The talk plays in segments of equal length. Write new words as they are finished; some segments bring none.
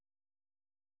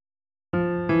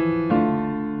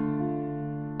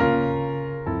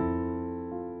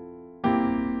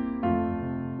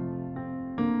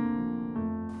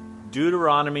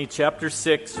Deuteronomy chapter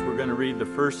 6, we're going to read the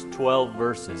first 12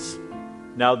 verses.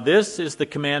 Now this is the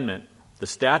commandment, the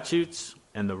statutes,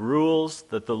 and the rules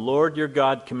that the Lord your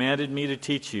God commanded me to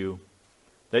teach you,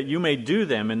 that you may do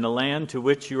them in the land to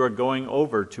which you are going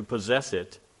over to possess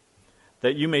it,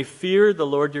 that you may fear the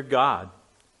Lord your God,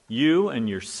 you and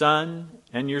your son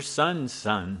and your son's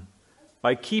son,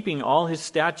 by keeping all his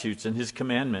statutes and his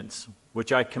commandments,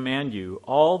 which I command you,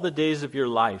 all the days of your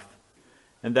life,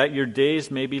 and that your days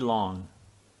may be long.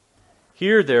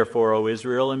 Hear therefore, O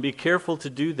Israel, and be careful to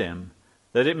do them,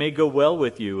 that it may go well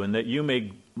with you, and that you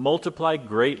may multiply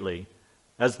greatly,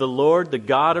 as the Lord, the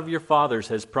God of your fathers,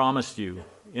 has promised you,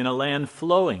 in a land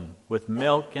flowing with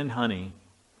milk and honey.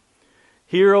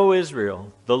 Hear, O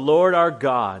Israel, the Lord our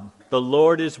God, the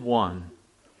Lord is one.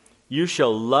 You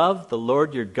shall love the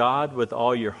Lord your God with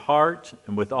all your heart,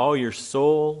 and with all your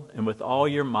soul, and with all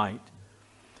your might.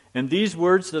 And these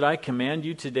words that I command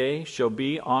you today shall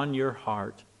be on your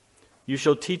heart. You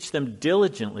shall teach them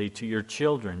diligently to your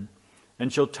children,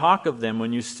 and shall talk of them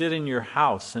when you sit in your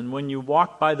house, and when you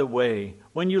walk by the way,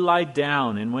 when you lie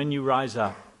down, and when you rise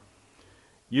up.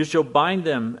 You shall bind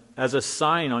them as a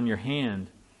sign on your hand,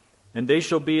 and they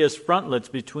shall be as frontlets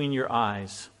between your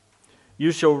eyes.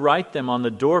 You shall write them on the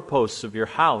doorposts of your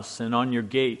house and on your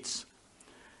gates.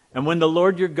 And when the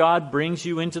Lord your God brings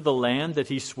you into the land that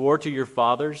he swore to your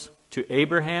fathers, to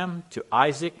Abraham, to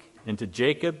Isaac, and to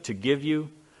Jacob to give you,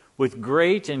 with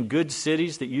great and good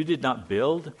cities that you did not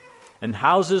build, and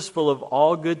houses full of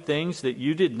all good things that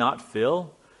you did not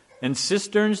fill, and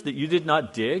cisterns that you did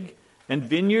not dig, and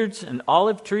vineyards and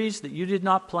olive trees that you did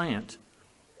not plant.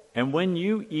 And when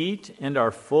you eat and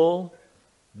are full,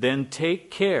 then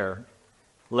take care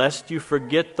lest you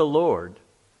forget the Lord,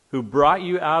 who brought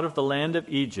you out of the land of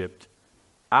Egypt,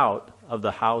 out of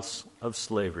the house of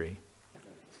slavery.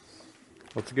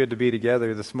 Well, it's good to be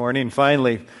together this morning.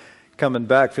 Finally, coming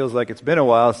back. Feels like it's been a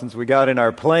while since we got in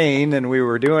our plane and we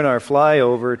were doing our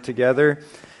flyover together.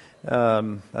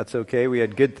 That's okay. We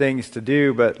had good things to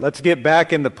do, but let's get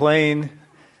back in the plane,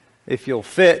 if you'll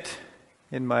fit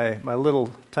in my little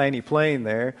tiny plane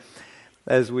there,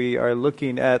 as we are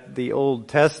looking at the Old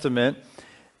Testament.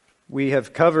 We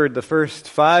have covered the first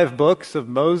 5 books of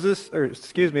Moses,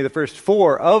 the first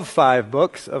 4 of 5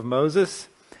 books of Moses.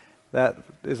 That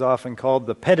is often called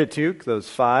the Pentateuch, those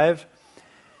 5.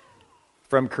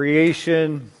 From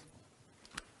creation,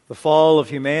 the fall of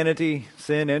humanity,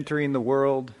 sin entering the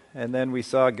world, and then we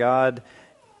saw God,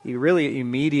 he really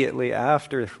immediately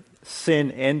after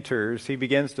sin enters, he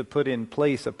begins to put in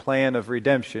place a plan of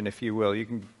redemption, if you will. You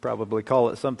can probably call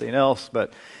it something else,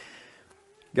 but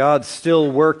God's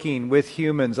still working with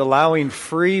humans, allowing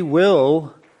free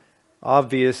will,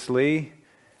 obviously,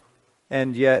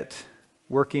 and yet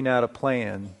working out a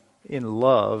plan in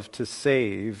love to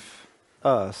save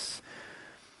us.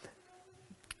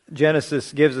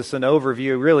 Genesis gives us an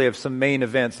overview, really, of some main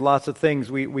events. Lots of things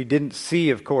we didn't see,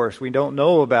 of course, we don't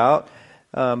know about,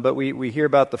 but we hear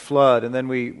about the flood, and then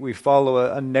we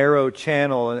follow a narrow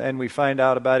channel, and we find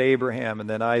out about Abraham, and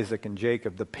then Isaac and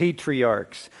Jacob, the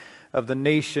patriarchs of the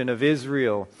nation of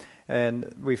Israel.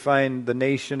 And we find the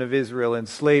nation of Israel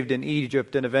enslaved in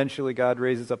Egypt, and eventually God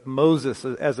raises up Moses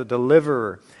as a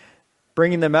deliverer.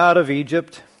 Bringing them out of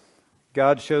Egypt,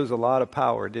 God shows a lot of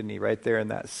power, didn't he? Right there in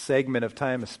that segment of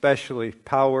time, especially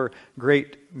power,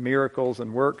 great miracles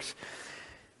and works.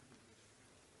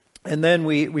 And then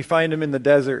we find them in the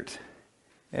desert,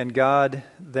 and God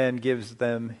then gives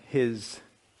them his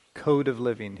code of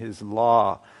living, his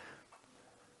law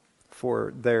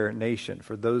for their nation,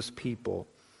 for those people.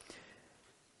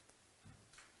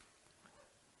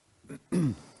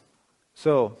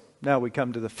 So now we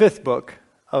come to the 5th book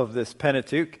of this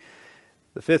Pentateuch.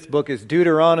 The 5th book is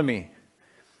Deuteronomy.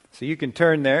 So you can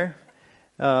turn there.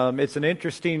 It's an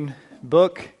interesting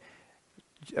book.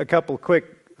 A couple quick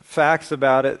facts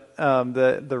about it.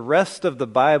 The rest of the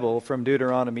Bible from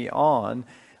Deuteronomy on,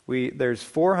 there's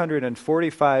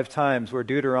 445 times where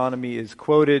Deuteronomy is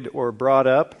quoted or brought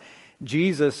up.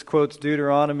 Jesus quotes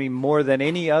Deuteronomy more than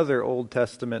any other Old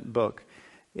Testament book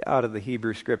out of the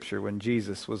Hebrew Scripture when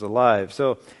Jesus was alive.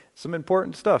 So some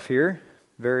important stuff here,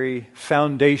 very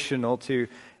foundational to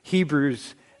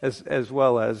Hebrews as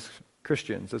well as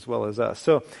Christians, as well as us.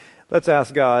 So let's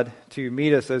ask God to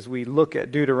meet us as we look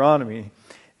at Deuteronomy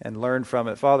and learn from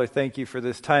it. Father, thank you for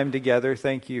this time together.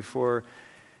 Thank you for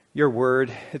your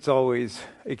word. It's always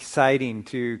exciting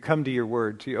to come to your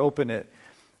word, to open it,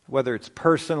 whether it's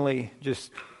personally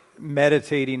just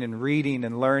meditating and reading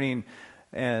and learning,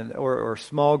 or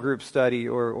small group study,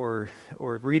 or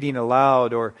reading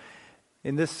aloud, or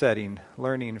in this setting,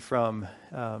 learning from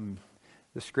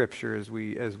the Scripture as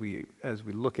we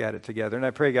look at it together. And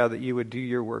I pray, God, that you would do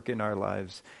your work in our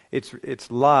lives.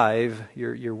 It's live.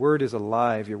 Your word is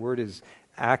alive. Your word is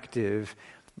active.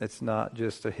 It's not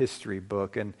just a history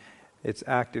book, and it's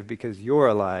active because you're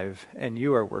alive and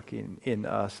you are working in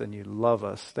us and you love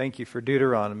us. Thank you for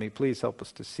Deuteronomy. Please help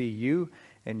us to see you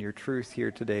and your truth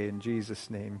here today. In Jesus'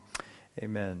 name,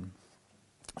 amen.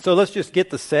 So let's just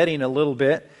get the setting a little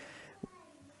bit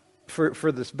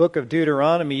for this book of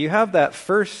Deuteronomy. You have that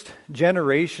first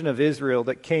generation of Israel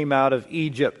that came out of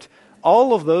Egypt.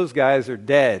 All of those guys are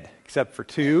dead except for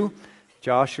two,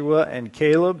 Joshua and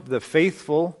Caleb, the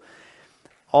faithful.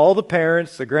 All the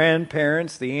parents, the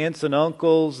grandparents, the aunts and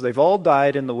uncles, they've all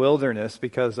died in the wilderness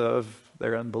because of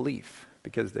their unbelief,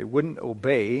 because they wouldn't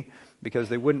obey, because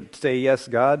they wouldn't say, yes,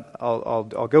 God, I'll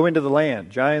go into the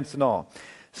land, giants and all.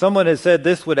 Someone has said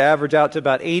this would average out to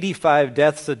about 85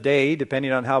 deaths a day,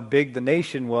 depending on how big the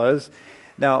nation was.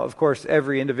 Now, of course,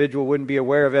 every individual wouldn't be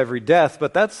aware of every death,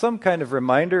 but that's some kind of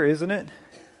reminder, isn't it?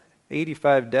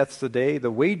 85 deaths a day. The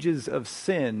wages of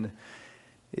sin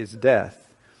is death.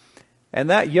 And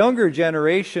that younger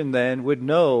generation then would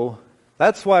know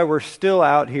that's why we're still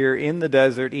out here in the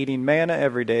desert eating manna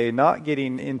every day, not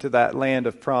getting into that land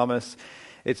of promise.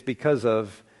 It's because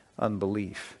of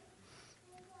unbelief.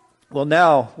 Well,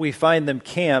 now we find them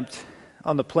camped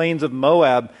on the plains of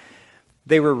Moab.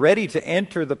 They were ready to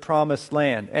enter the promised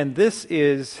land. And this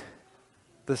is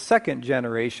the second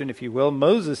generation, if you will.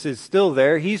 Moses is still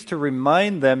there. He's to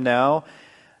remind them now,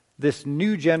 this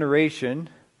new generation,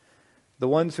 the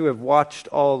ones who have watched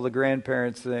all the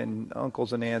grandparents and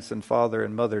uncles and aunts and father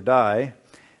and mother die.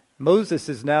 Moses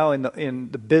is now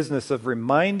in the business of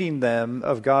reminding them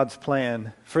of God's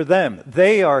plan for them.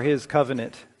 They are his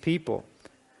covenant people.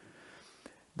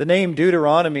 The name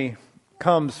Deuteronomy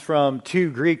comes from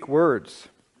two Greek words.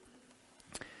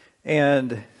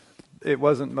 And it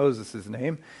wasn't Moses'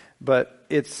 name, but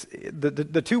it's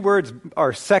the two words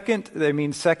are second, they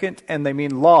mean second, and they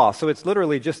mean law. So it's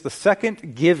literally just the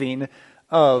second giving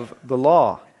of the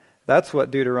law. That's what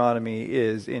Deuteronomy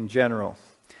is in general.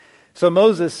 So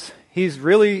Moses, he's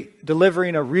really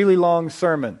delivering a really long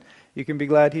sermon. You can be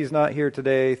glad he's not here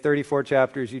today. 34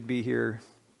 chapters, you'd be here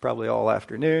probably all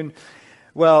afternoon.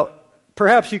 Well,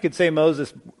 perhaps you could say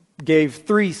Moses gave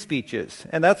 3 speeches,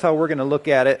 and that's how we're going to look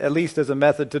at it, at least as a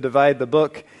method to divide the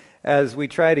book as we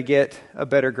try to get a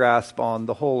better grasp on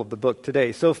the whole of the book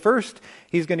today. So first,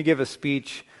 he's going to give a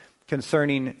speech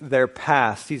concerning their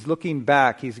past. He's looking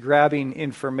back, he's grabbing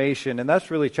information, and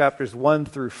that's really chapters 1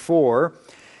 through 4.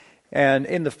 And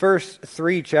in the first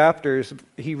 3 chapters,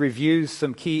 he reviews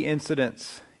some key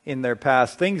incidents in their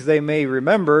past, things they may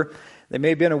remember, they may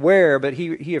have been aware, but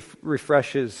he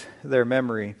refreshes their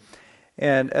memory.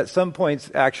 And at some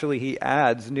points, actually, he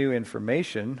adds new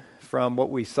information from what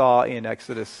we saw in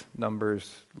Exodus,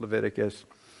 Numbers, Leviticus.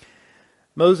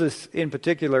 Moses, in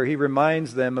particular, he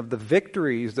reminds them of the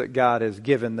victories that God has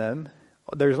given them.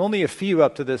 There's only a few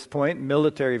up to this point,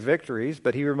 military victories,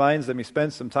 but he reminds them, he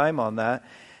spends some time on that.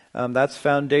 That's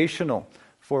foundational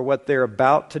for what they're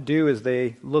about to do as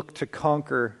they look to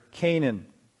conquer Canaan.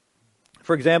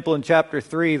 For example, in chapter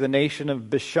 3, the nation of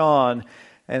Bashan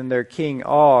and their king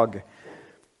Og.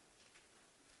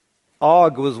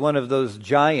 Og was one of those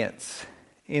giants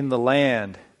in the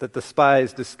land that the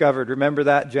spies discovered. Remember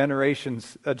that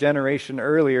a generation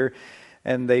earlier,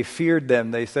 and they feared them.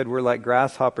 They said, we're like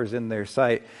grasshoppers in their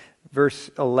sight.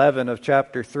 Verse 11 of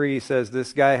chapter 3 says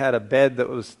this guy had a bed that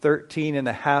was 13 and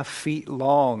a half feet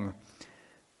long.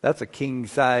 That's a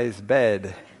king-size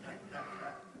bed.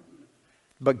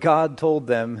 But God told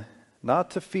them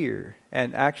not to fear,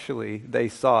 and actually they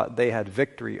had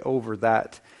victory over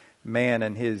that man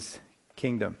and his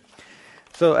kingdom.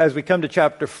 So as we come to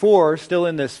chapter 4, still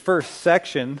in this first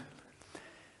section,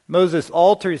 Moses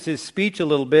alters his speech a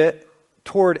little bit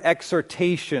toward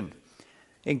exhortation,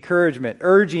 encouragement,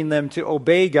 urging them to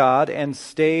obey God and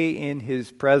stay in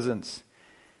his presence.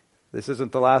 This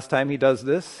isn't the last time he does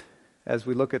this as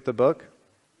we look at the book.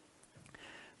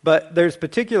 But there's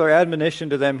particular admonition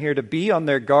to them here to be on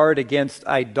their guard against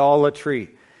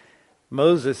idolatry.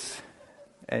 Moses,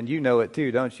 and you know it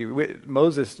too, don't you?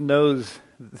 Moses knows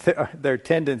their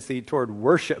tendency toward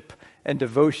worship and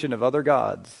devotion of other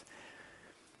gods.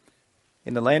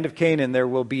 In the land of Canaan, there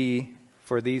will be,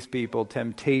 for these people,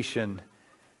 temptation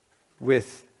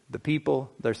with the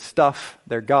people, their stuff,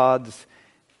 their gods,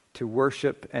 to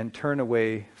worship and turn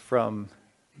away from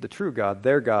the true God,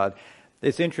 their God.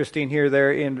 It's interesting here,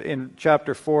 there in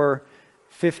chapter 4,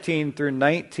 15 through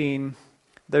 19,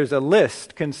 there's a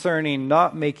list concerning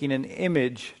not making an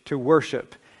image to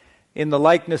worship. in the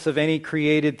likeness of any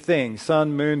created thing,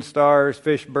 sun, moon, stars,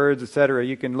 fish, birds, etc.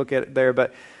 You can look at it there,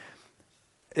 but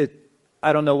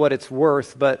I don't know what it's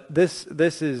worth, but this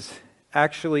is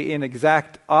actually in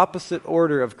exact opposite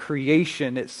order of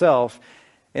creation itself.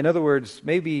 In other words,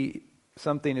 maybe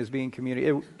something is being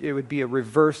communicated. It would be a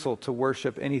reversal to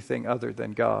worship anything other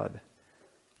than God.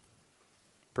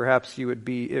 Perhaps you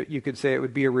could say it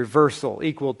would be a reversal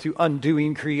equal to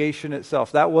undoing creation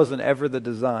itself. That wasn't ever the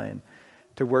design,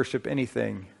 to worship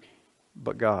anything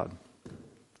but God.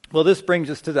 Well, this brings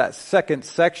us to that second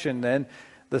section then,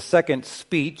 the second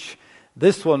speech.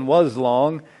 This one was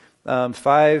long,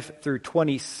 5 through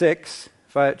 26,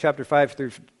 chapter 5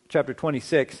 through chapter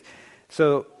 26.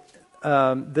 So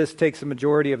this takes the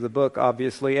majority of the book,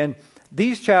 obviously. And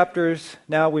these chapters,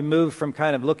 now we move from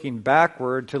kind of looking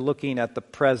backward to looking at the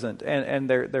present. And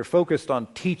they're focused on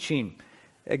teaching,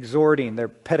 exhorting. They're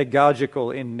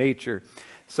pedagogical in nature.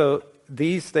 So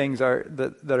these things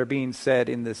that are being said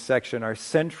in this section are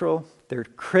central. They're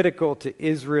critical to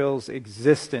Israel's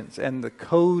existence and the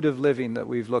code of living that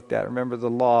we've looked at. Remember the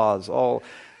laws, all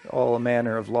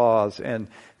manner of laws and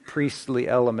priestly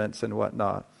elements and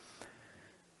whatnot.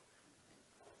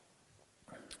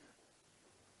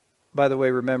 By the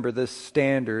way, remember this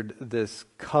standard, this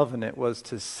covenant was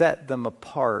to set them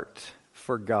apart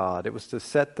for God. It was to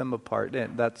set them apart.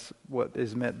 And that's what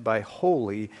is meant by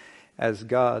holy, as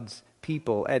God's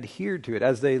people adhered to it,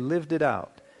 as they lived it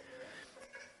out.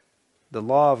 The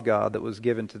law of God that was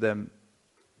given to them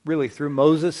really through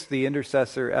Moses, the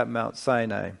intercessor at Mount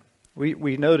Sinai.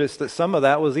 We noticed that some of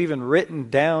that was even written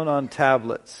down on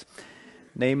tablets,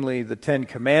 namely the 10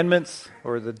 Commandments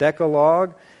or the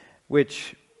Decalogue,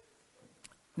 which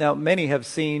now many have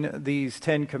seen these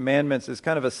 10 Commandments as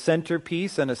kind of a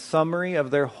centerpiece and a summary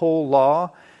of their whole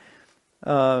law.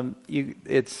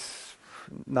 It's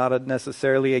not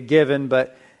necessarily a given,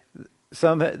 but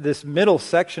this middle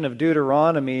section of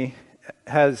Deuteronomy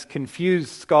has confused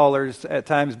scholars at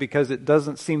times because it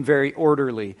doesn't seem very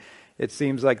orderly. It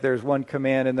seems like there's one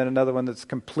command and then another one that's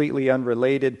completely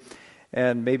unrelated,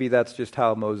 and maybe that's just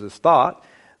how Moses thought.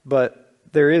 But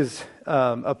there is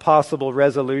a possible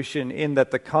resolution in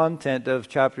that the content of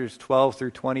chapters 12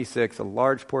 through 26, a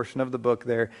large portion of the book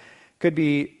there, could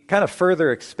be kind of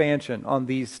further expansion on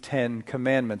these 10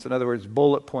 commandments. In other words,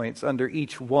 bullet points under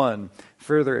each one,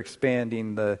 further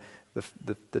expanding the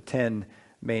 10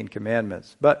 main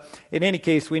commandments. But in any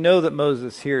case, we know that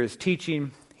Moses here is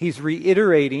teaching. He's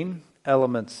reiterating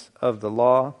elements of the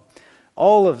law.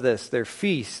 All of this, their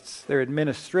feasts, their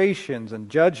administrations and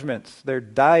judgments, their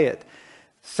diet,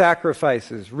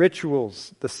 sacrifices,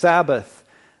 rituals, the Sabbath,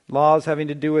 laws having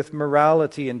to do with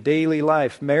morality and daily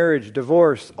life, marriage,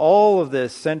 divorce, all of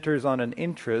this centers on an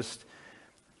interest,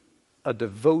 a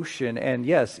devotion, and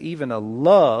yes, even a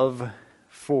love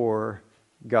for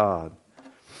God.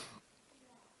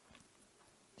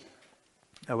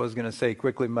 I was going to say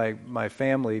quickly, my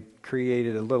family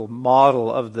created a little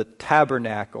model of the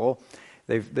tabernacle.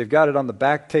 They've got it on the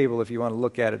back table if you want to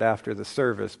look at it after the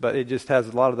service, but it just has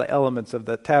a lot of the elements of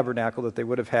the tabernacle that they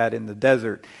would have had in the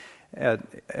desert in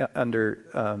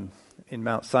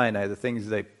Mount Sinai, the things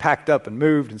they packed up and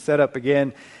moved and set up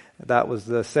again. That was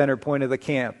the center point of the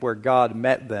camp where God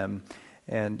met them,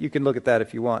 and you can look at that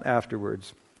if you want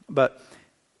afterwards. But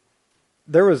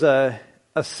there was a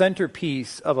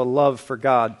centerpiece of a love for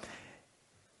God.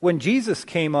 When Jesus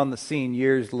came on the scene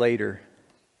years later,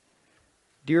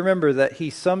 do you remember that he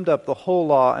summed up the whole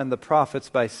law and the prophets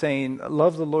by saying,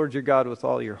 love the Lord your God with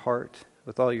all your heart,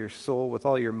 with all your soul, with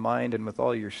all your mind, and with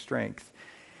all your strength.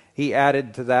 He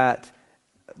added to that,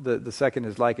 the second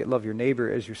is like it, love your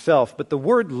neighbor as yourself. But the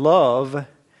word love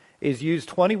is used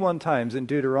 21 times in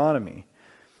Deuteronomy.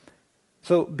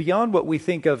 So beyond what we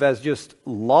think of as just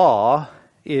law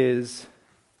is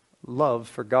love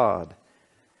for God.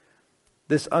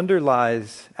 This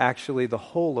underlies actually the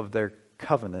whole of their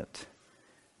covenant,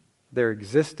 their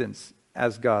existence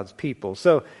as God's people.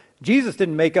 So Jesus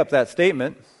didn't make up that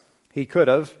statement. He could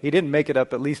have. He didn't make it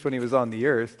up, at least when he was on the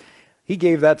earth. He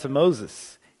gave that to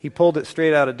Moses. He pulled it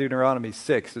straight out of Deuteronomy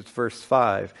 6. It's verse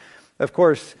 5. Of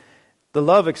course, the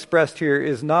love expressed here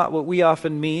is not what we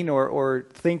often mean or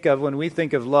think of when we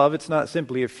think of love. It's not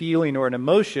simply a feeling or an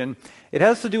emotion. It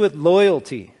has to do with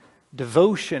loyalty,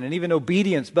 devotion, and even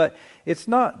obedience, but it's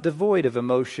not devoid of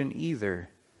emotion either.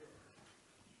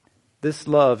 This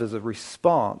love is a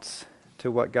response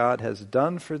to what God has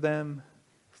done for them.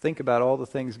 Think about all the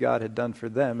things God had done for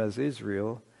them as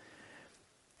Israel,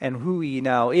 and who he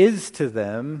now is to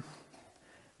them.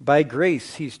 By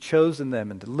grace, he's chosen them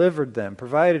and delivered them,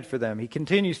 provided for them. He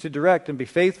continues to direct and be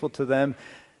faithful to them.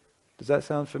 Does that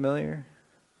sound familiar?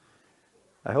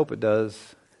 I hope it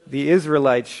does. The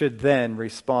Israelites should then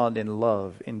respond in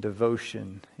love, in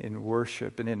devotion, in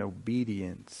worship, and in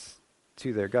obedience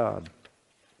to their God.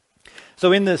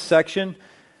 So in this section,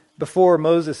 before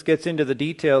Moses gets into the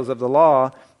details of the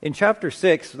law, in chapter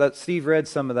 6, that Steve read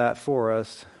some of that for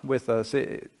us, with us,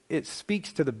 it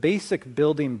speaks to the basic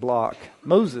building block.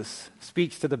 Moses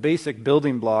speaks to the basic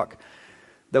building block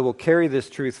that will carry this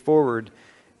truth forward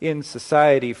in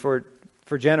society for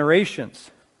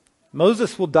generations.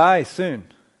 Moses will die soon,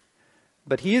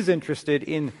 but he is interested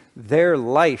in their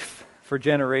life for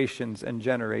generations and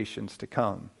generations to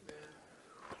come.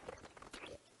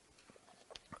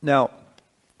 Now,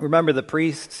 remember the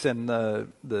priests and the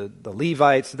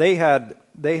Levites, they had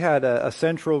a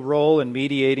central role in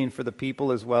mediating for the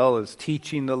people, as well as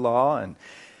teaching the law and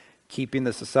keeping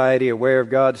the society aware of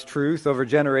God's truth over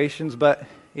generations. But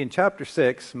in chapter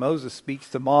 6, Moses speaks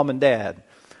to mom and dad,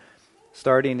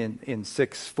 starting in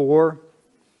 6:4.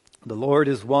 The Lord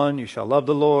is one, you shall love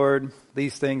the Lord.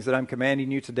 These things that I'm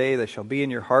commanding you today, they shall be in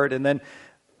your heart. And then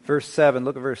verse 7,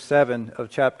 look at verse 7 of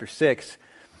chapter 6.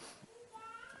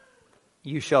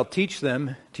 You shall teach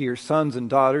them to your sons and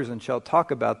daughters, and shall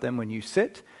talk about them when you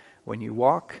sit, when you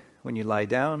walk, when you lie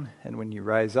down, and when you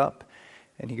rise up.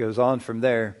 And he goes on from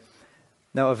there.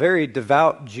 Now, a very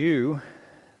devout Jew,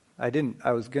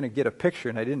 I was going to get a picture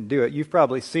and I didn't do it. You've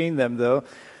probably seen them though.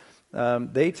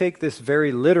 They take this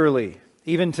very literally.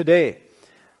 Even today,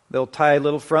 they'll tie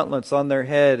little frontlets on their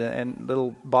head and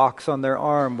little box on their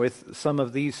arm with some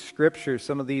of these scriptures,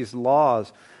 some of these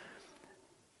laws.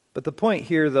 But the point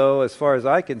here, though, as far as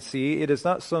I can see, it is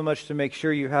not so much to make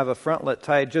sure you have a frontlet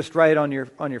tied just right on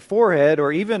your forehead,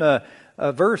 or even a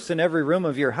verse in every room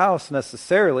of your house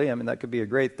necessarily. I mean, that could be a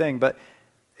great thing, but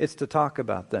it's to talk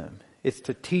about them. It's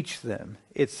to teach them.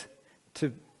 It's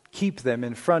to keep them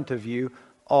in front of you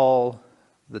all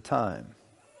the time.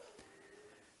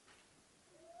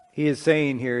 He is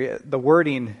saying here, the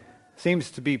wording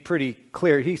seems to be pretty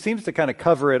clear. He seems to kind of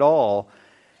cover it all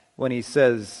when he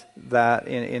says that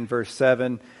in verse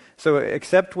 7. So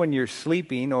except when you're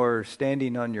sleeping or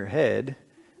standing on your head,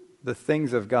 the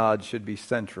things of God should be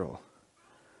central.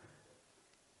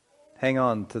 Hang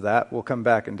on to that. We'll come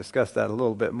back and discuss that a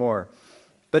little bit more.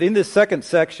 But in this second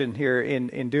section here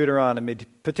in Deuteronomy,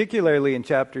 particularly in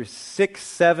chapters 6,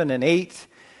 7, and 8,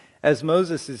 as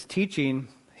Moses is teaching,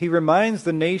 he reminds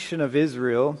the nation of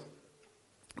Israel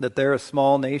that they're a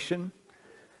small nation,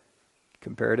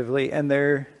 comparatively, and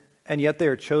yet they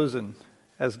are chosen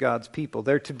as God's people.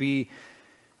 They're to be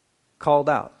called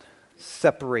out,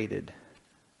 separated.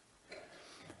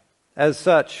 As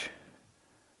such,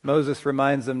 Moses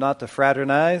reminds them not to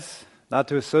fraternize, not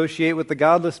to associate with the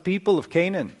godless people of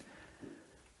Canaan.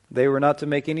 They were not to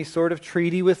make any sort of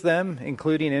treaty with them,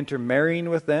 including intermarrying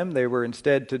with them. They were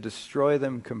instead to destroy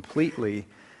them completely.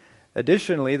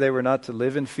 Additionally, they were not to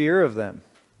live in fear of them.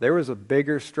 There was a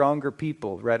bigger, stronger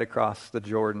people right across the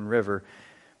Jordan River.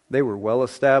 They were well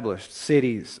established,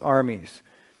 cities, armies,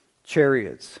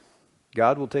 chariots.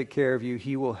 God will take care of you.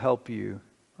 He will help you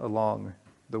along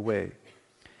the way.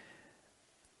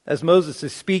 As Moses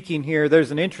is speaking here,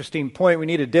 there's an interesting point. We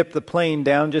need to dip the plane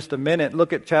down just a minute.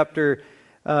 Look at chapter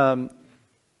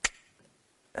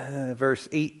verse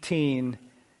 18.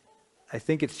 I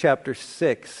think it's chapter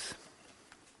 6.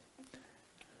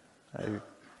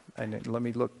 Let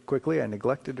me look quickly. I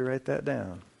neglected to write that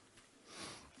down.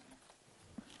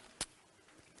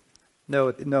 No,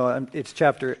 it's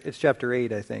chapter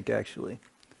 8, I think, actually.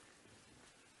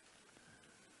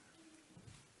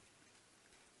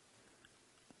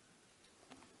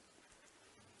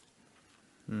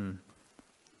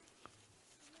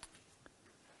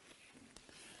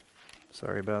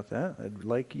 Sorry about that. I'd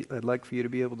like for you to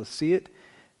be able to see it.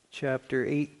 Chapter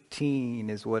 18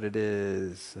 is what it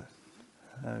is.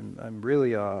 I'm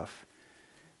really off.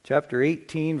 Chapter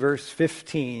 18, verse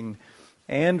 15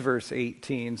 and verse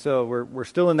 18. So we're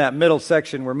still in that middle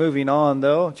section. We're moving on,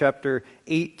 though. Chapter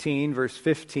 18, verse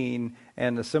 15,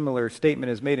 and a similar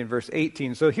statement is made in verse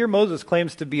 18. So here Moses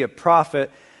claims to be a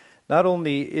prophet. Not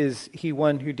only is he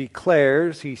one who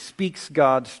declares, he speaks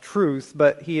God's truth,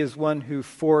 but he is one who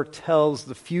foretells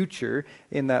the future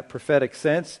in that prophetic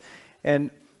sense.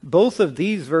 And both of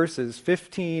these verses,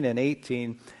 15 and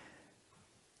 18,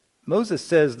 Moses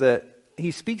says that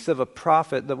he speaks of a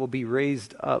prophet that will be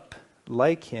raised up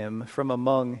like him from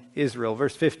among Israel.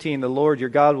 Verse 15, the Lord your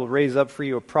God will raise up for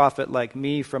you a prophet like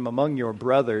me from among your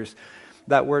brothers.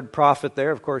 That word prophet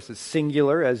there, of course, is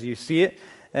singular as you see it.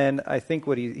 And I think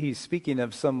what he's speaking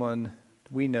of someone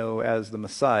we know as the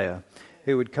Messiah,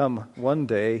 who would come one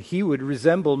day. He would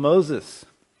resemble Moses.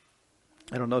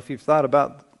 I don't know if you've thought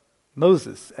about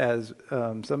Moses as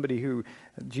somebody who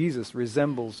Jesus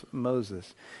resembles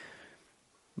Moses.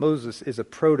 Moses is a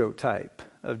prototype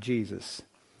of Jesus.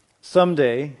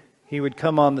 Someday he would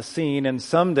come on the scene, and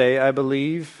someday I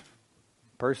believe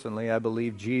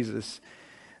Jesus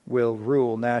will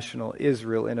rule national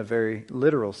Israel in a very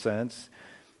literal sense.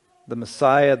 The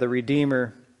Messiah, the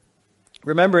Redeemer.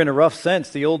 Remember, in a rough sense,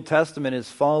 the Old Testament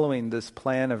is following this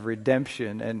plan of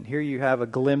redemption, and here you have a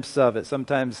glimpse of it.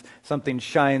 Sometimes something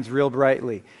shines real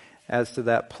brightly as to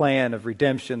that plan of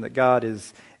redemption that God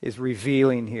is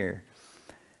revealing here.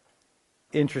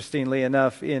 Interestingly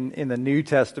enough, in the New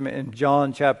Testament, in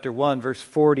John chapter 1, verse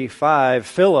 45,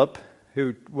 Philip,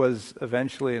 who was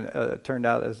eventually turned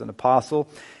out as an apostle,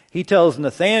 he tells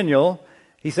Nathanael,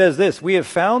 he says this, "We have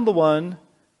found the one,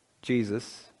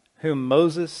 Jesus, whom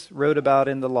Moses wrote about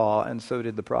in the law, and so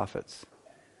did the prophets."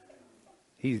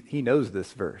 He knows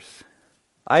this verse.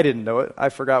 I didn't know it. I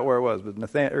forgot where it was, but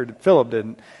Philip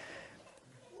didn't.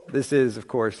 This is, of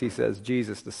course, he says,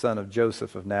 Jesus, the son of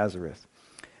Joseph of Nazareth.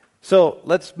 So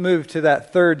let's move to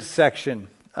that third section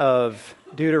of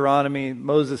Deuteronomy,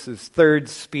 Moses' third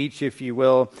speech, if you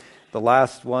will. The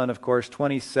last one, of course,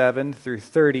 27 through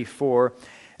 34.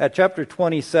 At chapter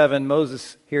 27,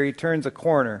 Moses, here he turns a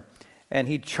corner, and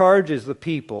he charges the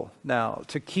people now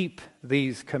to keep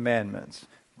these commandments,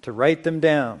 to write them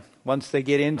down once they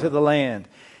get into the land.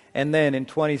 And then in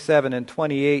 27 and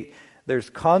 28, there's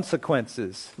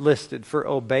consequences listed for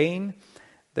obeying.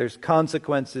 There's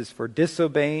consequences for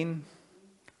disobeying,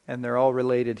 and they're all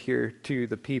related here to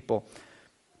the people.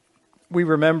 We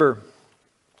remember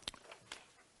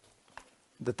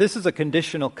that this is a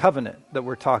conditional covenant that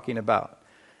we're talking about.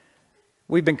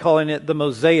 We've been calling it the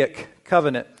Mosaic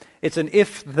covenant. It's an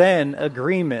if-then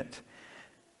agreement.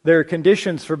 There are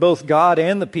conditions for both God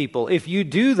and the people. If you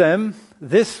do them,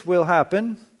 this will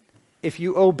happen. If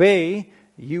you obey,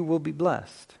 you will be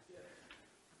blessed.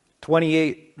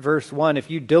 28 verse 1,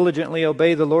 "If you diligently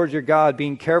obey the Lord your God,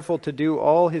 being careful to do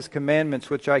all his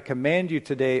commandments, which I command you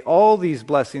today, all these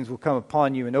blessings will come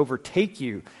upon you and overtake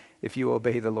you if you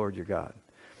obey the Lord your God."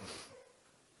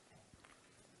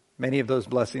 Many of those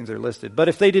blessings are listed. But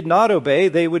if they did not obey,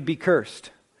 they would be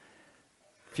cursed.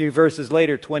 A few verses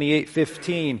later,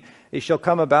 28:15, "It shall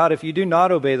come about if you do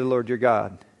not obey the Lord your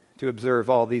God to observe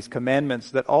all these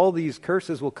commandments, that all these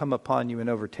curses will come upon you and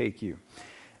overtake you."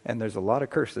 And there's a lot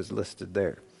of curses listed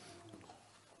there.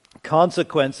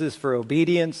 Consequences for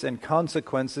obedience and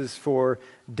consequences for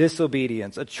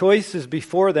disobedience. A choice is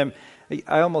before them.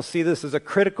 I almost see this as a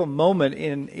critical moment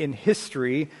in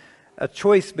history, a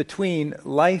choice between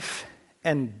life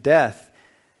and death.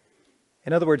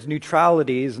 In other words,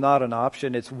 neutrality is not an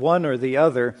option. It's one or the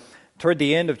other. Toward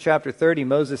the end of chapter 30,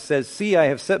 Moses says, "See, I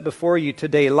have set before you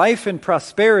today life and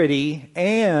prosperity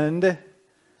and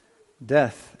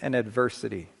death and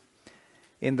adversity,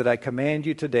 in that I command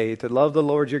you today to love the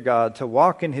Lord your God, to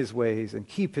walk in his ways and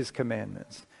keep his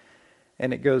commandments."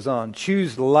 And it goes on.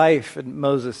 Choose life, and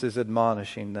Moses is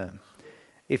admonishing them.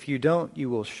 If you don't, you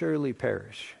will surely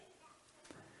perish.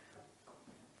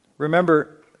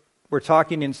 Remember, we're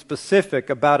talking in specific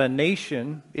about a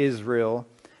nation, Israel,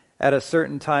 at a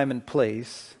certain time and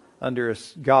place, under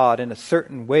God in a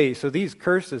certain way. So these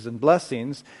curses and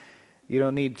blessings, you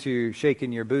don't need to shake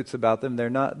in your boots about them. They're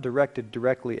not directed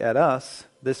directly at us.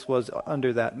 This was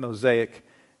under that Mosaic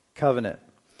covenant.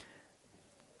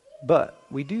 But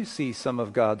we do see some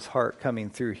of God's heart coming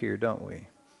through here, don't we?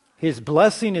 His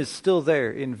blessing is still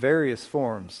there in various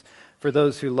forms for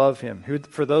those who love him,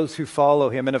 for those who follow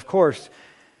him. And of course,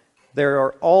 there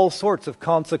are all sorts of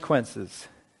consequences,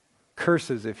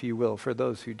 curses, if you will, for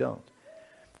those who don't.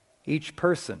 Each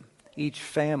person, each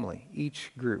family,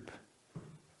 each group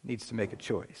needs to make a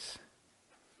choice.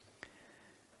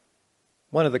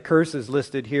 One of the curses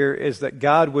listed here is that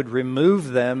God would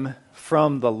remove them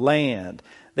from the land.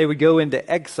 They would go into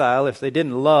exile if they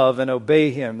didn't love and obey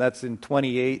him. That's in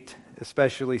 28,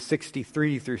 especially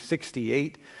 63 through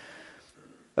 68.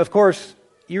 Of course,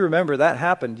 you remember that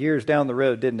happened years down the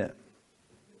road, didn't it?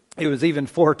 It was even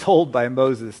foretold by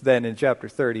Moses then in chapter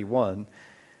 31.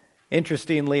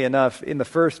 Interestingly enough, in the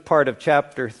first part of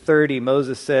chapter 30,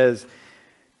 Moses says,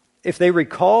 if they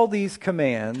recall these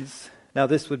commands, now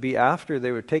this would be after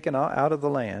they were taken out of the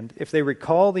land, if they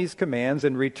recall these commands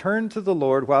and return to the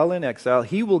Lord while in exile,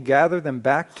 he will gather them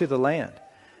back to the land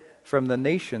from the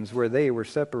nations where they were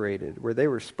separated, where they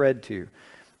were spread to.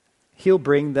 He'll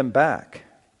bring them back.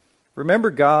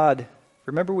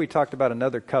 Remember we talked about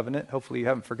another covenant. Hopefully you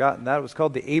haven't forgotten that. It was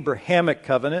called the Abrahamic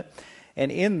covenant.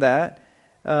 And in that,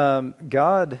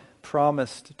 God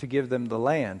promised to give them the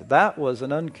land. That was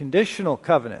an unconditional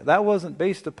covenant. That wasn't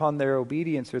based upon their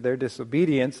obedience or their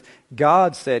disobedience.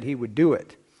 God said he would do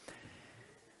it.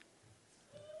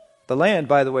 The land,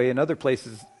 by the way, in other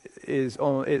places is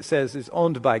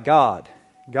owned by God.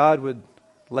 God would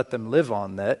let them live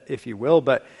on that, if you will,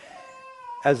 but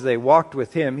as they walked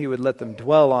with him, he would let them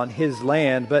dwell on his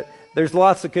land. But there's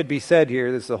lots that could be said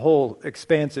here. This is a whole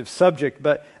expansive subject,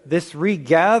 but this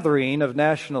regathering of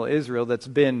national Israel that's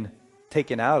been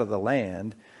taken out of the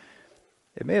land,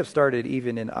 it may have started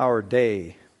even in our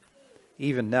day.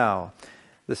 Even now,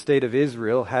 the state of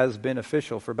Israel has been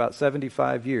official for about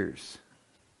 75 years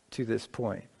to this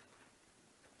point.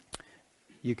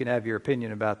 You can have your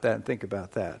opinion about that and think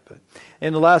about that. But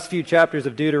in the last few chapters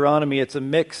of Deuteronomy, it's a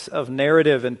mix of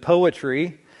narrative and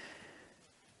poetry.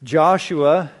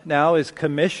 Joshua now is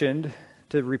commissioned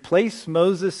to replace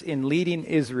Moses in leading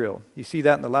Israel. You see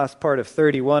that in the last part of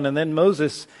 31. And then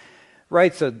Moses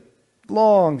writes a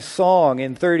long song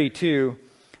in 32.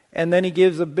 And then he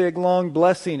gives a big long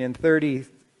blessing in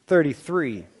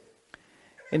 33.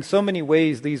 In so many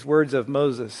ways, these words of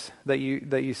Moses that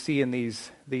you see in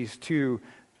these two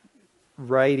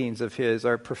writings of his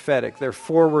are prophetic. They're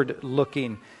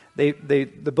forward-looking.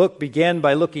 The book began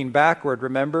by looking backward,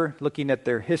 remember? Looking at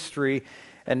their history.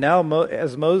 And now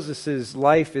as Moses'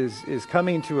 life is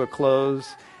coming to a close,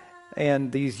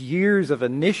 and these years of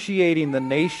initiating the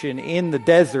nation in the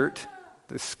desert,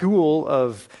 the school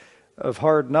of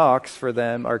hard knocks for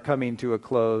them are coming to a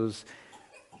close.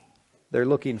 They're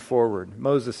looking forward.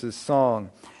 Moses'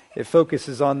 song, it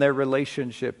focuses on their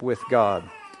relationship with God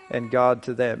and God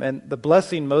to them. And the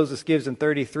blessing Moses gives in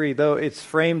 33, though it's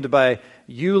framed by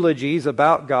eulogies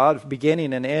about God,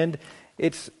 beginning and end,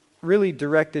 it's really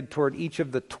directed toward each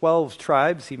of the 12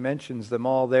 tribes. He mentions them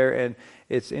all there, and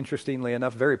it's, interestingly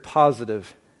enough, very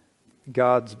positive,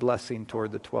 God's blessing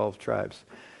toward the 12 tribes.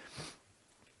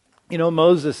 You know,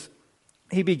 Moses,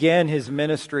 he began his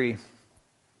ministry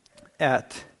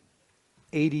at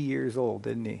 80 years old,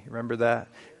 didn't he? Remember that?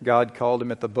 God called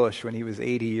him at the bush when he was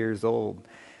 80 years old.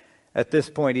 At this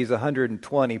point, he's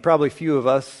 120. Probably few of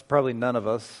us, probably none of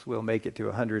us will make it to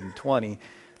 120.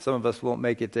 Some of us won't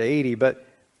make it to 80. But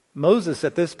Moses,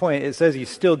 at this point, it says he's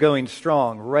still going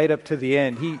strong right up to the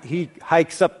end. He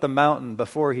hikes up the mountain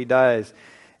before he dies.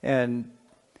 And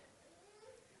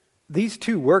these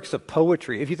two works of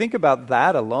poetry, if you think about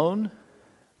that alone,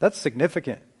 that's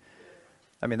significant.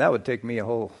 I mean, that would take me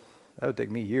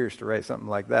years to write something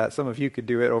like that. Some of you could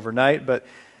do it overnight, but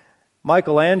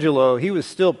Michelangelo, he was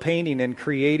still painting and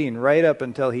creating right up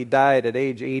until he died at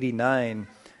age 89.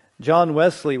 John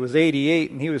Wesley was 88,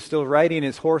 and he was still riding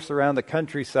his horse around the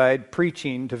countryside,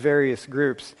 preaching to various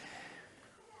groups.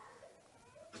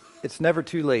 It's never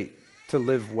too late to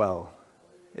live well.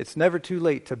 It's never too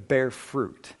late to bear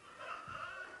fruit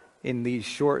in these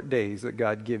short days that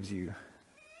God gives you.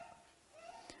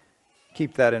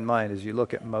 Keep that in mind as you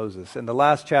look at Moses. In the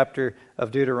last chapter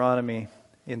of Deuteronomy,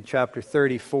 in chapter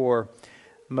 34,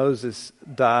 Moses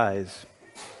dies.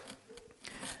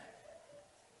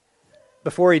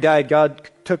 Before he died, God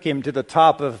took him to the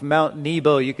top of Mount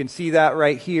Nebo. You can see that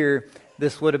right here.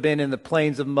 This would have been in the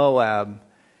plains of Moab.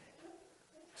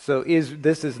 So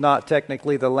this is not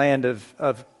technically the land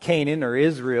of Canaan or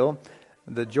Israel,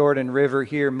 the Jordan River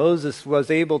here. Moses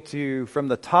was able to, from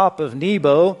the top of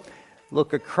Nebo,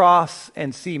 look across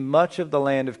and see much of the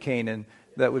land of Canaan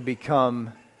that would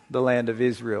become the land of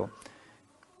Israel.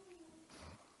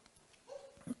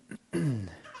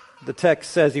 The text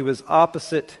says he was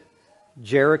opposite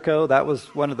Jericho. That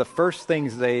was one of the first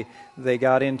things they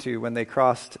got into when they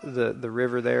crossed the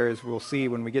river there, as we'll see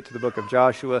when we get to the book of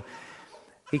Joshua.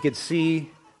 He could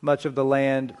see much of the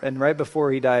land, and right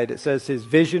before he died, it says his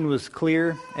vision was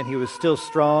clear and he was still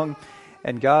strong,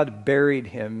 and God buried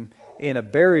him in a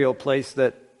burial place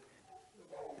that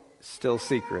still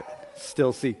secret.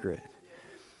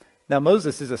 Now,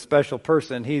 Moses is a special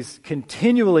person. He's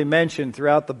continually mentioned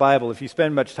throughout the Bible. If you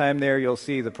spend much time there, you'll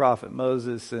see the prophet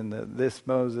Moses and this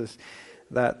Moses,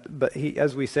 that. But he,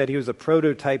 as we said, he was a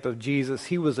prototype of Jesus.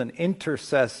 He was an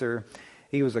intercessor.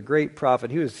 He was a great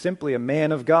prophet. He was simply a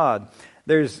man of God.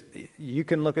 You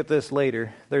can look at this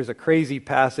later. There's a crazy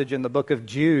passage in the book of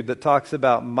Jude that talks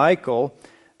about Michael.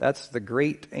 That's the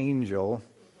great angel.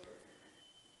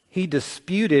 He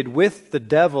disputed with the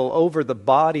devil over the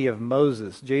body of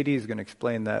Moses. JD is going to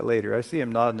explain that later. I see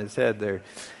him nodding his head there.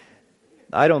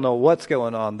 I don't know what's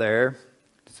going on there,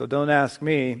 so don't ask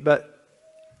me.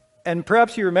 And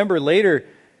perhaps you remember later,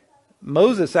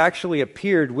 Moses actually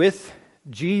appeared with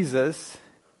Jesus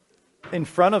in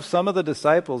front of some of the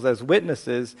disciples as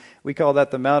witnesses. We call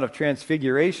that the Mount of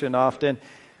Transfiguration often.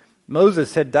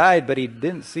 Moses had died, but he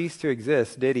didn't cease to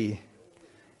exist, did he?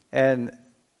 And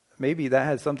maybe that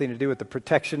has something to do with the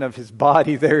protection of his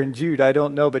body there in Jude. I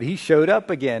don't know, but he showed up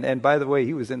again. And by the way,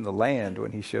 he was in the land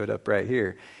when he showed up right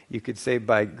here. You could say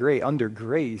by grace, under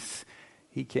grace,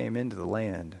 he came into the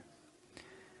land.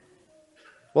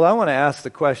 Well, I want to ask the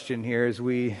question here as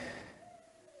we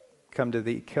come to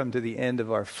the end of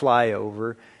our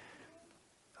flyover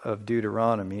of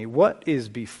Deuteronomy. What is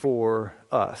before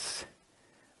us?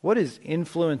 What is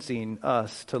influencing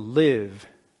us to live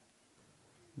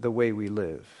the way we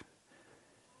live?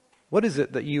 What is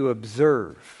it that you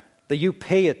observe, that you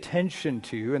pay attention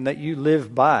to, and that you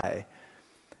live by?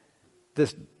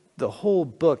 The whole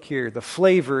book here, the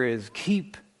flavor is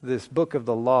keep this book of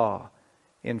the law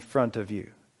in front of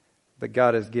you that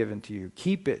God has given to you.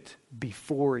 Keep it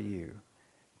before you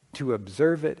to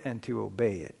observe it and to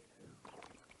obey it.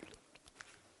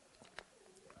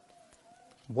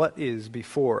 What is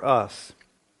before us?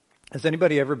 Has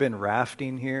anybody ever been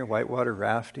rafting here, whitewater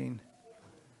rafting?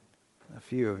 A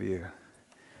few of you.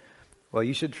 Well,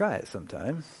 you should try it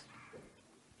sometime.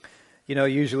 You know,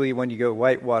 usually when you go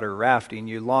whitewater rafting,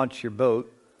 you launch your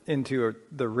boat into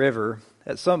the river.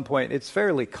 At some point, it's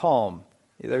fairly calm.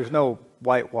 There's no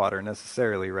whitewater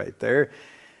necessarily right there.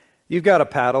 You've got a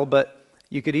paddle, but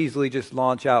you could easily just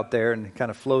launch out there and kind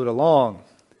of float along.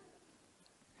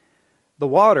 The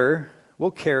water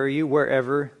will carry you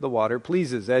wherever the water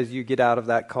pleases. As you get out of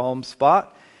that calm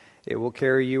spot, it will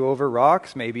carry you over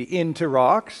rocks, maybe into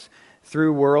rocks,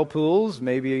 through whirlpools,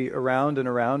 maybe around and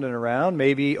around and around,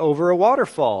 maybe over a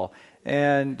waterfall.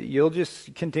 And you'll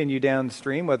just continue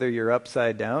downstream, whether you're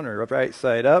upside down or right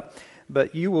side up.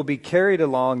 But you will be carried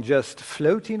along, just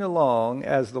floating along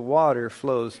as the water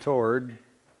flows toward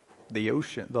the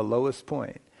ocean, the lowest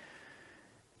point.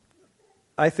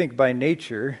 I think by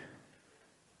nature,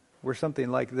 we're something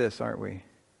like this, aren't we?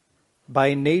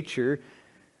 By nature,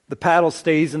 the paddle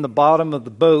stays in the bottom of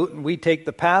the boat, and we take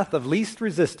the path of least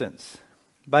resistance.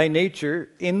 By nature,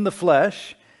 in the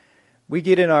flesh, we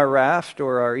get in our raft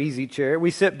or our easy chair,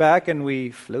 we sit back and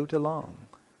we float along.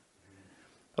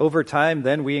 Over time,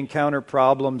 then, we encounter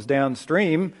problems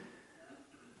downstream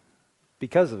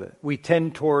because of it. We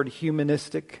tend toward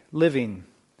humanistic living.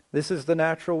 This is the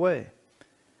natural way.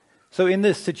 So in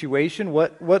this situation,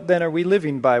 what then are we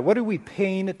living by? What are we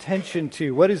paying attention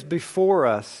to? What is before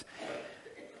us?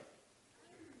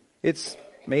 It's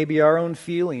maybe our own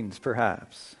feelings,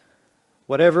 perhaps.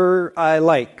 Whatever I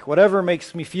like, whatever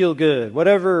makes me feel good,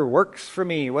 whatever works for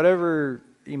me, whatever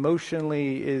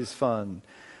emotionally is fun.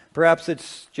 Perhaps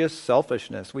it's just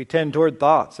selfishness. We tend toward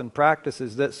thoughts and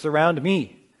practices that surround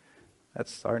me.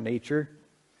 That's our nature.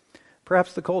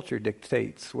 Perhaps the culture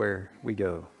dictates where we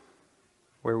go,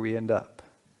 where we end up,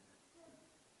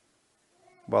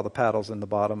 while the paddle's in the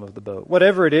bottom of the boat.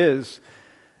 Whatever it is,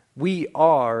 we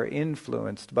are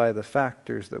influenced by the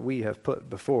factors that we have put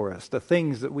before us, the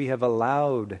things that we have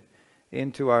allowed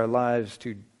into our lives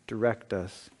to direct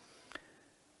us.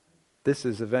 This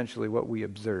is eventually what we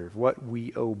observe, what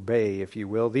we obey, if you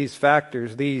will. These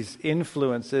factors, these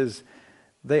influences,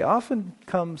 they often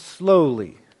come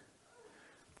slowly.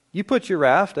 You put your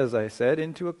raft, as I said,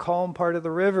 into a calm part of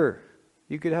the river.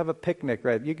 You could have a picnic,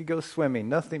 right? You could go swimming,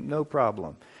 nothing, no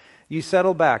problem. You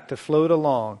settle back to float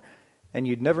along, and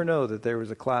you'd never know that there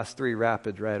was a Class 3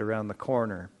 rapid right around the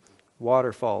corner.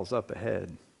 Waterfalls up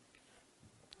ahead.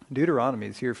 Deuteronomy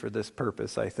is here for this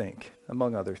purpose, I think,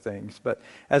 among other things. But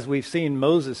as we've seen,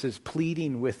 Moses is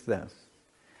pleading with them.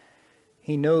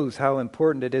 He knows how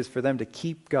important it is for them to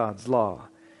keep God's law,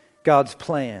 God's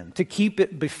plan, to keep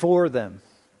it before them.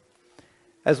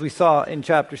 As we saw in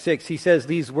chapter 6, he says,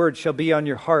 "These words shall be on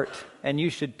your heart, and you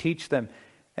should teach them,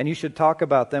 and you should talk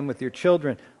about them with your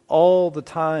children all the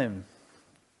time."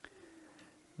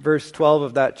 Verse 12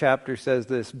 of that chapter says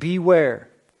this, "Beware,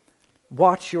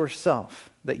 watch yourself,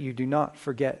 that you do not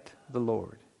forget the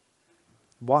Lord."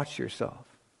 Watch yourself,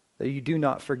 that you do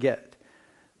not forget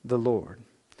the Lord.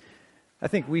 I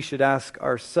think we should ask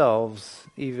ourselves,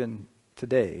 even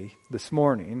today, this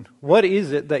morning, what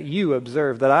is it that you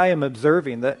observe, that I am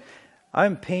observing, that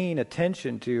I'm paying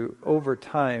attention to over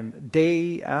time,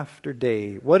 day after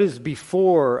day? What is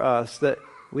before us that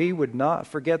we would not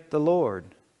forget the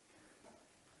Lord?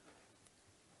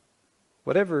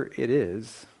 Whatever it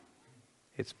is,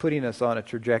 it's putting us on a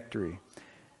trajectory.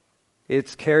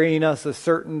 It's carrying us a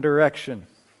certain direction.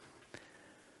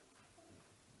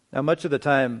 Now, much of the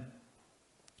time,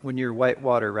 when you're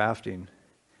whitewater rafting,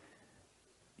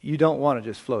 you don't want to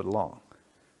just float along.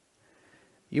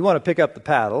 You want to pick up the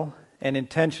paddle and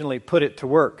intentionally put it to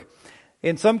work.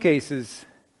 In some cases,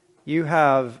 you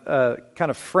have a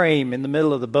kind of frame in the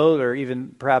middle of the boat, or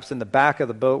even perhaps in the back of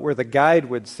the boat where the guide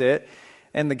would sit,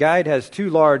 and the guide has two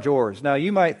large oars. Now,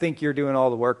 you might think you're doing all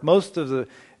the work.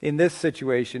 In this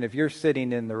situation, if you're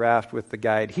sitting in the raft with the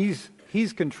guide, he's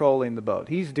controlling the boat.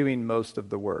 He's doing most of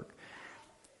the work.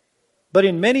 But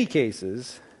in many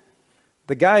cases,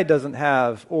 the guide doesn't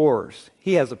have oars.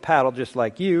 He has a paddle just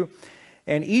like you,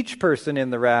 and each person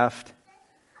in the raft,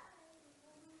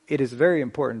 it is very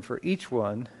important for each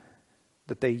one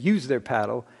that they use their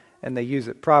paddle and they use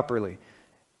it properly.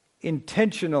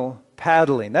 Intentional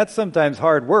paddling. That's sometimes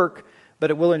hard work,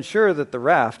 but it will ensure that the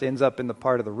raft ends up in the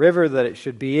part of the river that it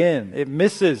should be in. It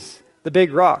misses the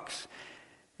big rocks.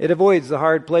 It avoids the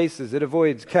hard places. It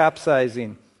avoids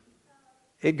capsizing.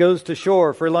 It goes to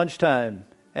shore for lunchtime.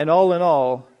 And all in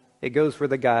all, it goes where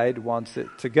the guide wants it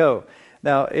to go.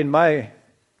 Now, in my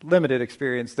limited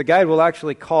experience, the guide will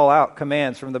actually call out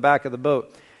commands from the back of the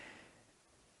boat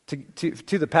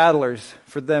to the paddlers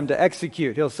for them to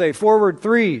execute. He'll say, forward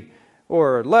 3,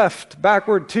 or left,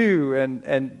 backward 2,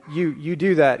 and you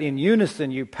do that in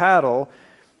unison. You paddle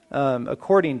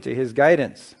according to his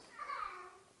guidance.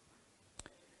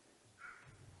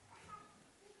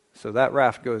 So that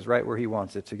raft goes right where he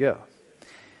wants it to go.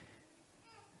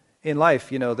 In life,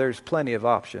 there's plenty of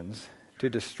options to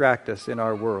distract us in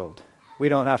our world. We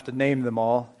don't have to name them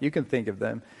all. You can think of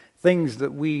them. Things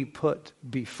that we put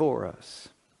before us.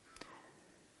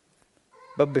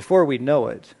 But before we know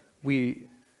it,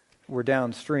 we're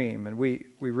downstream and we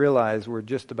realize we're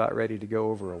just about ready to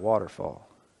go over a waterfall.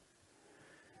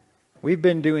 We've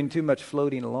been doing too much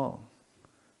floating along.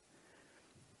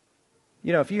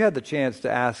 If you had the chance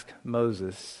to ask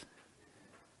Moses,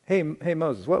 hey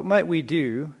Moses, what might we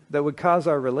do that would cause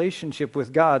our relationship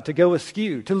with God to go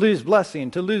askew, to lose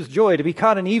blessing, to lose joy, to be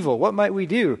caught in evil? What might we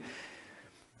do?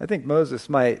 I think Moses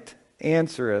might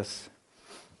answer us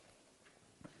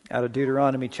out of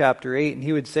Deuteronomy chapter 8, and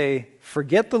he would say,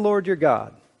 forget the Lord your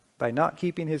God by not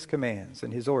keeping his commands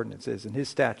and his ordinances and his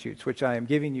statutes, which I am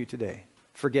giving you today.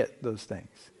 Forget those things.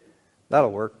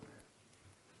 That'll work.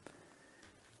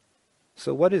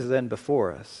 So what is then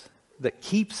before us that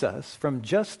keeps us from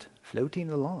just floating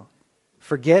along,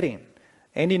 forgetting,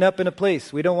 ending up in a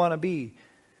place we don't want to be,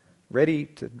 ready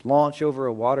to launch over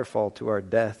a waterfall to our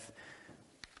death?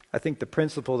 I think the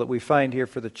principle that we find here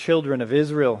for the children of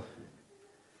Israel,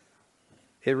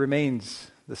 it remains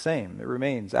the same. It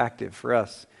remains active for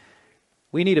us.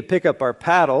 We need to pick up our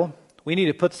paddle. We need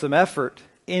to put some effort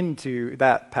into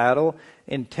that paddle,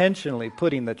 intentionally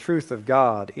putting the truth of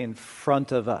God in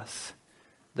front of us.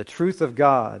 The truth of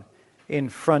God in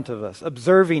front of us,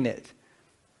 observing it,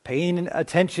 paying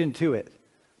attention to it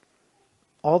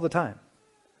all the time,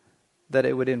 that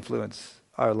it would influence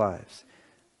our lives,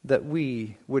 that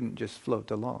we wouldn't just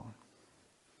float along.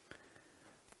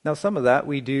 Now, some of that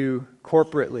we do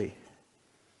corporately.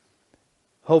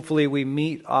 Hopefully we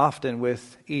meet often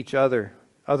with each other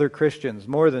Christians,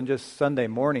 more than just Sunday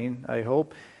morning, I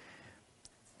hope.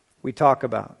 We talk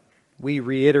about, we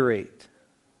reiterate,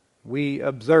 we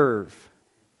observe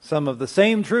some of the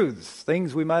same truths,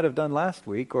 things we might have done last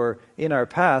week or in our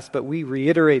past, but we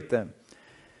reiterate them.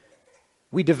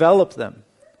 We develop them.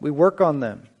 We work on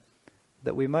them,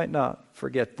 that we might not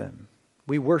forget them.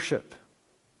 We worship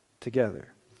together.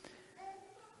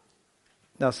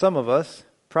 Now, some of us,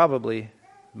 probably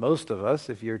most of us,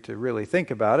 if you're to really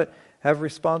think about it, have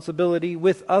responsibility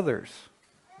with others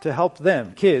to help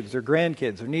them, kids or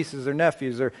grandkids or nieces or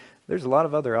nephews, or there's a lot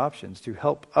of other options to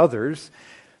help others,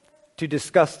 to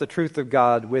discuss the truth of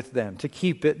God with them, to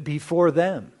keep it before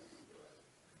them,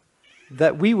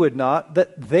 that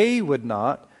they would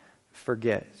not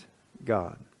forget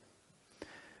God.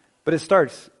 But it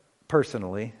starts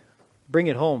personally. Bring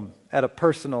it home at a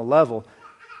personal level.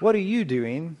 What are you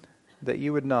doing that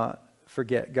you would not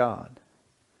forget God?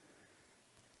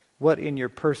 What in your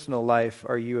personal life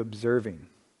are you observing?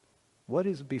 What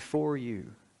is before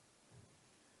you?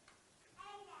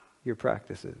 Your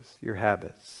practices, your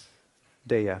habits,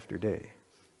 day after day.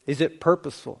 Is it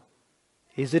purposeful?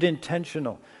 Is it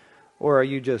intentional? Or are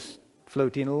you just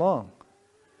floating along?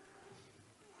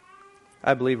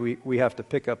 I believe we have to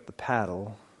pick up the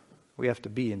paddle. We have to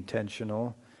be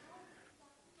intentional.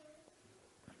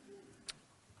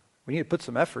 We need to put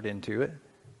some effort into it.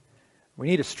 We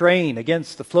need to strain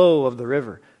against the flow of the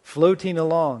river. Floating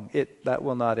along, that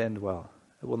will not end well.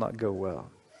 It will not go well.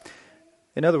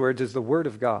 In other words, is the Word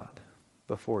of God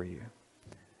before you?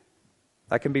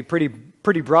 That can be pretty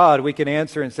broad. We can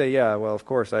answer and say, yeah, well, of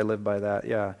course I live by that,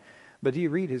 yeah. But do you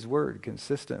read His Word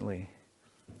consistently?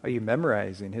 Are you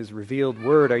memorizing His revealed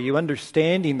word? Are you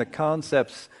understanding the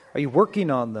concepts? Are you working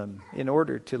on them in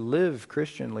order to live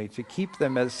Christianly, to keep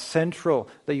them as central,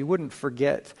 that you wouldn't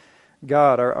forget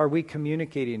God? Are we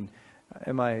communicating?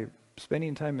 Am I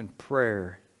spending time in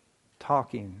prayer,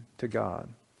 talking to God?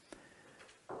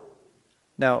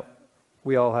 Now,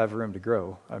 we all have room to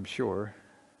grow, I'm sure.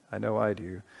 I know I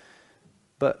do.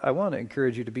 But I want to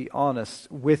encourage you to be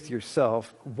honest with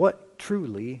yourself. What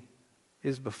truly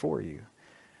is before you?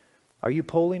 Are you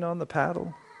pulling on the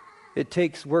paddle? It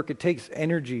takes work, it takes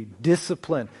energy,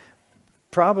 discipline,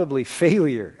 probably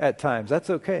failure at times. That's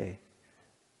okay.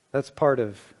 That's part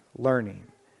of learning.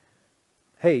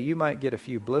 Hey, you might get a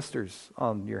few blisters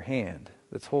on your hand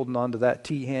that's holding on to that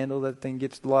T-handle. That thing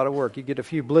gets a lot of work. You get a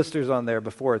few blisters on there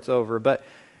before it's over. But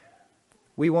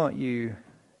we want you,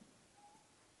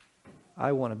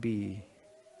 I want to be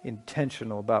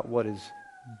intentional about what is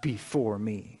before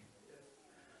me.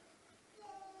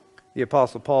 The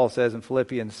Apostle Paul says in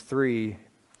Philippians 3,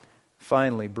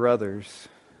 finally, brothers,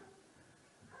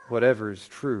 whatever is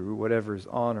true, whatever is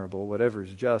honorable, whatever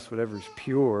is just, whatever is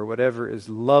pure, whatever is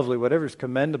lovely, whatever is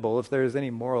commendable, if there is any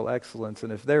moral excellence,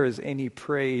 and if there is any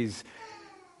praise,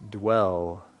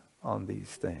 dwell on these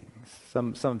things.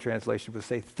 Some translation would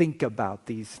say, think about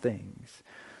these things.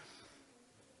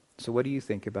 So what do you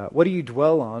think about? What do you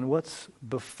dwell on? What's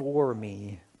before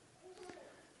me?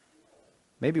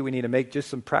 Maybe we need to make just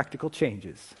some practical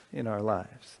changes in our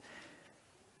lives.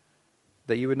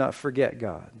 That you would not forget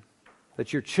God.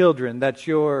 That your children, that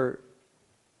the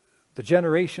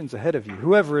generations ahead of you,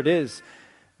 whoever it is,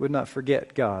 would not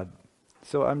forget God.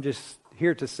 So I'm just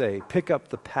here to say, pick up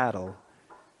the paddle.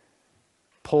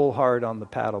 Pull hard on the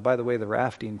paddle. By the way, the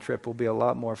rafting trip will be a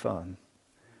lot more fun.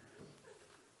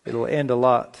 It'll end a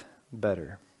lot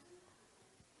better.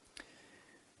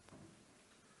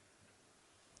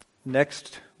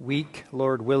 Next week,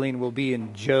 Lord willing, will be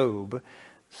in Job.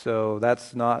 So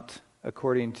that's not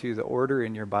according to the order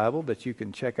in your Bible, but you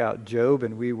can check out Job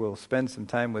and we will spend some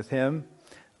time with him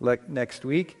next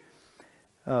week.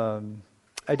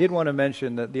 I did want to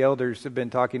mention that the elders have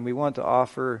been talking. We want to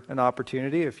offer an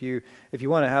opportunity. If you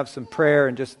want to have some prayer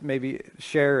and just maybe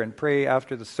share and pray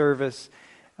after the service,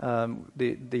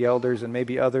 the elders and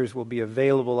maybe others will be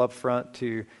available up front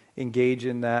to engage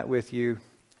in that with you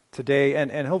today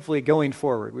and hopefully going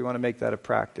forward. We want to make that a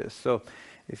practice. So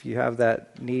if you have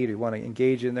that need, you want to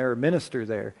engage in there or minister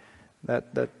there,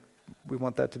 that we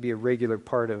want that to be a regular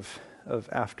part of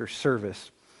after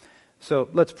service. So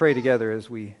let's pray together as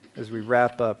we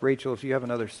wrap up. Rachel, if you have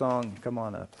another song, come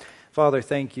on up. Father,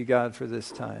 thank you, God, for this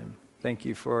time. Thank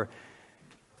you for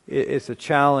it's a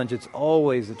challenge. It's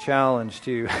always a challenge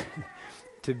to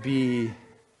be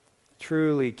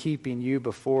truly keeping you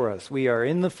before us. We are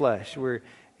in the flesh.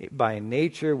 By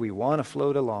nature, we want to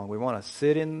float along. We want to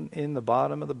sit in the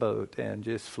bottom of the boat and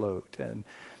just float. And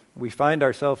we find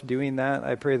ourselves doing that.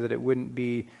 I pray that it wouldn't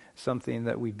be something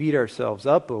that we beat ourselves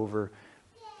up over.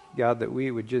 God, that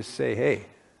we would just say, hey,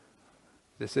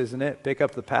 this isn't it. Pick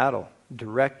up the paddle.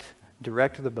 Direct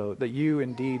the boat. That you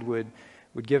indeed would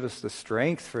give us the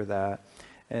strength for that.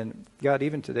 And God,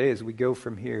 even today as we go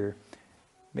from here,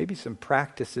 maybe some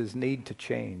practices need to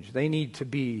change. They need to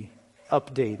be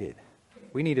updated.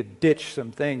 We need to ditch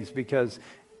some things because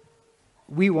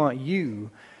we want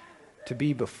you to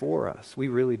be before us. We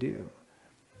really do.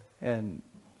 And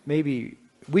maybe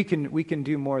we can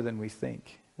do more than we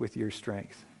think with your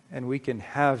strength. And we can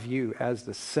have you as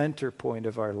the center point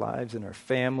of our lives and our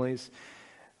families.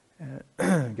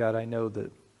 God, I know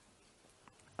that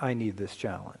I need this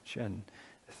challenge. And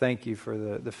thank you for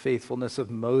the faithfulness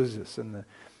of Moses and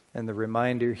the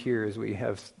reminder here as we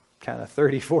have kind of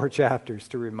 34 chapters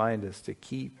to remind us to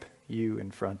keep you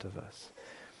in front of us.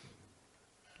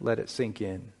 Let it sink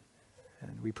in.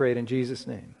 And we pray it in Jesus'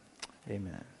 name.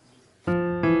 Amen.